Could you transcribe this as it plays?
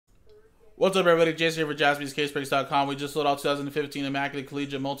What's up, everybody? Jason here for jaspyscasebreaks.com. We just sold out 2015 Immaculate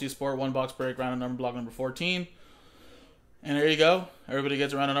Collegiate Multi-Sport 1-box break, random number, block number 14. And there you go. Everybody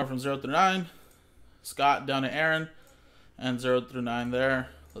gets a random number from 0 through 9. Scott down to Aaron. And 0 through 9 there.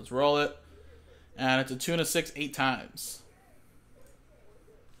 Let's roll it. And it's a 2 and a 6, 8 times.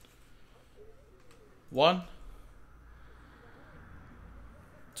 1,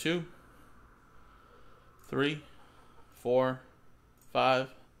 2, 3, 4,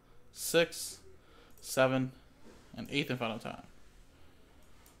 5, 6, 7, and 8th and final time.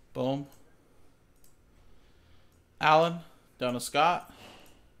 Boom. Alan down to Scott.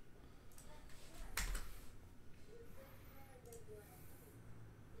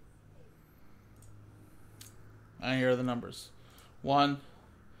 And here are the numbers. 1,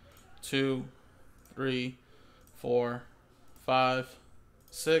 2, 3, 4, 5,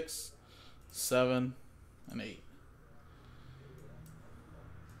 6, 7, and 8.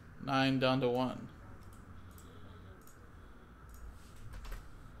 9 down to 1.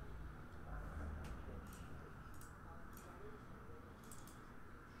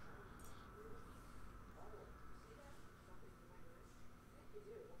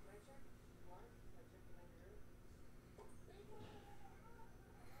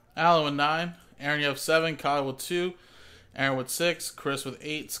 Alan with 9. Aaron, you have 7. Kyle with 2. Aaron with 6. Chris with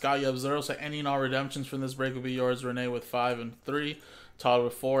 8. Scott, you have 0. So any and all redemptions from this break will be yours. Renee with 5 and 3. Todd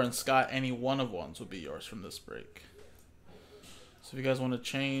with 4. And Scott, any one of ones will be yours from this break. So if you guys want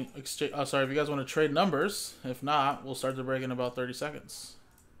to if you guys want to trade numbers, if not, we'll start the break in about 30 seconds.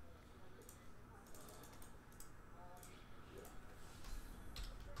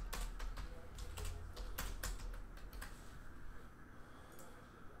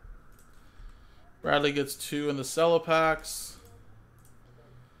 Bradley gets 2 in the cello packs.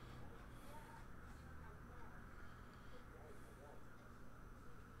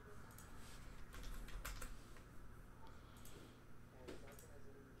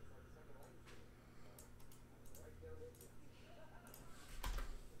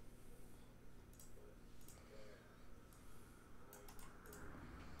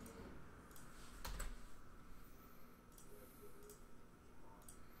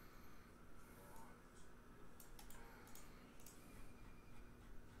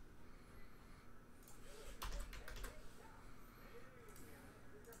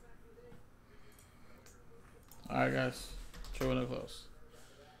 Alright, guys. True window close.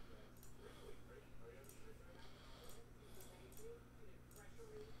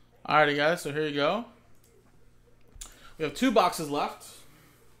 Alrighty, guys. So here you go. We have 2 boxes left.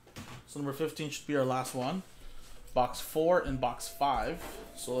 So number 15 should be our last one. Box 4 and box 5.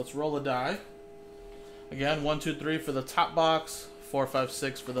 So let's roll the die. Again, 1, 2, 3 for the top box. 4, 5,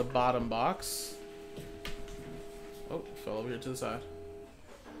 6 for the bottom box. Oh, fell over here to the side.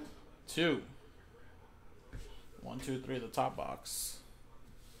 2. 1, 2, 3, the top box.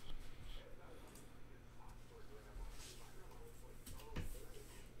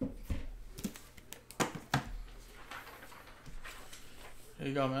 Here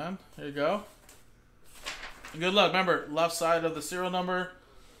you go, man. Here you go. And good luck. Remember, left side of the serial number.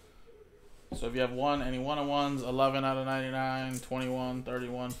 So if you have 1, any one of ones, 11 out of 99, 21,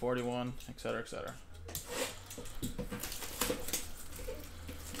 31, 41, etc., etc.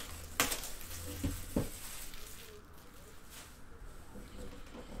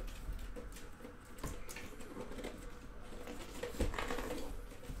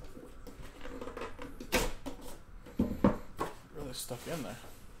 Stuck in there.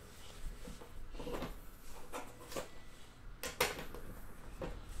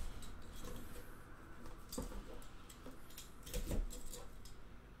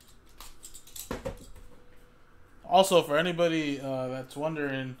 Also, for anybody that's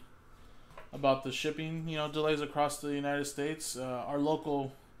wondering about the shipping, delays across the United States, our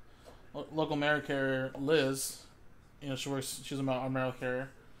local mail carrier, Liz, she's a mail carrier.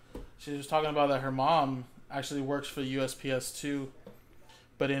 She was talking about that her mom actually works for USPS too,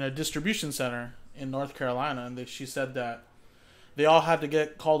 but in a distribution center in North Carolina, and she said that they all had to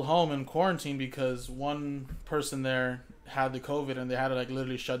get called home and quarantined because one person there had the COVID and they had to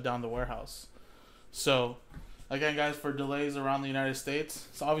literally shut down the warehouse. So again, guys, for delays around the United States,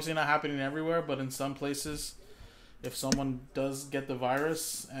 it's obviously not happening everywhere, but in some places, if someone does get the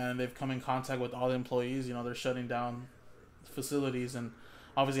virus and they've come in contact with all the employees, they're shutting down facilities and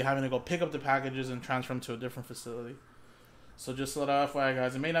obviously having to go pick up the packages and transfer them to a different facility. So just a little FYI,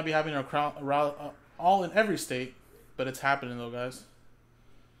 guys. It may not be happening around all in every state, but it's happening though, guys.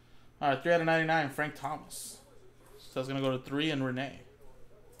 Alright, 3 out of 99, Frank Thomas. So that's going to go to 3 and Renee.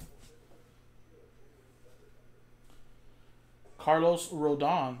 Carlos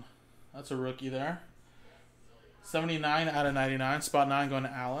Rodon That's a rookie there. 79 out of 99. Spot 9 going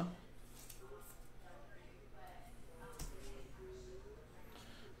to Allen.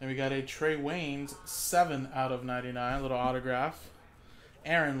 And we got a Trey Waynes 7 out of 99. Little autograph.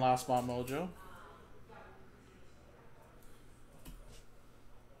 Aaron Last Spot Mojo.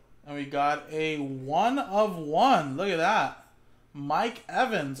 And we got a 1 of 1. Look at that. Mike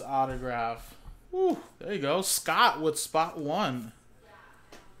Evans autograph. Woo, there you go. Scott with spot 1.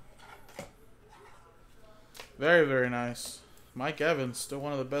 Very, very nice. Mike Evans, still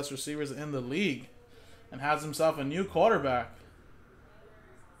one of the best receivers in the league. And has himself a new quarterback.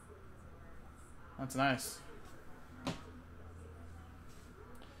 That's nice.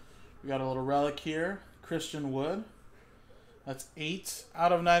 We got a little relic here. Christian Wood. That's 8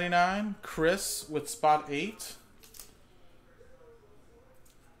 out of 99. Chris with spot 8.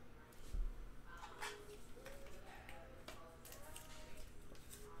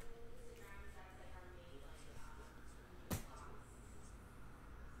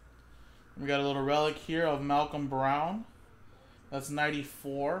 We got a little relic here of Malcolm Brown. That's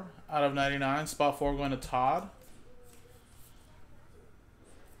 94 out of 99. Spot 4 going to Todd.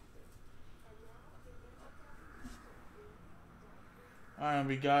 Alright,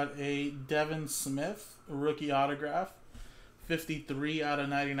 we got a Devin Smith rookie autograph. 53 out of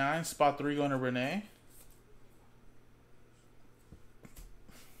 99. Spot 3 going to Renee.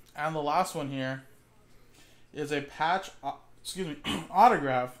 And the last one here is a patch,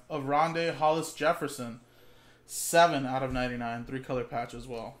 autograph of Rondé Hollis Jefferson. 7 out of 99. 3-color patch as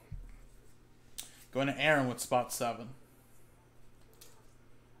well. Going to Aaron with spot 7.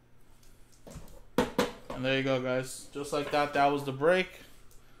 And there you go, guys. Just like that, that was the break.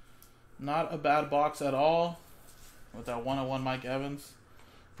 Not a bad box at all. With that 101 Mike Evans.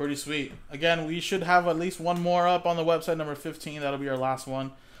 Pretty sweet. Again, we should have at least one more up on the website, number 15. That'll be our last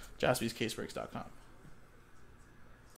one. JaspysCaseBreaks.com.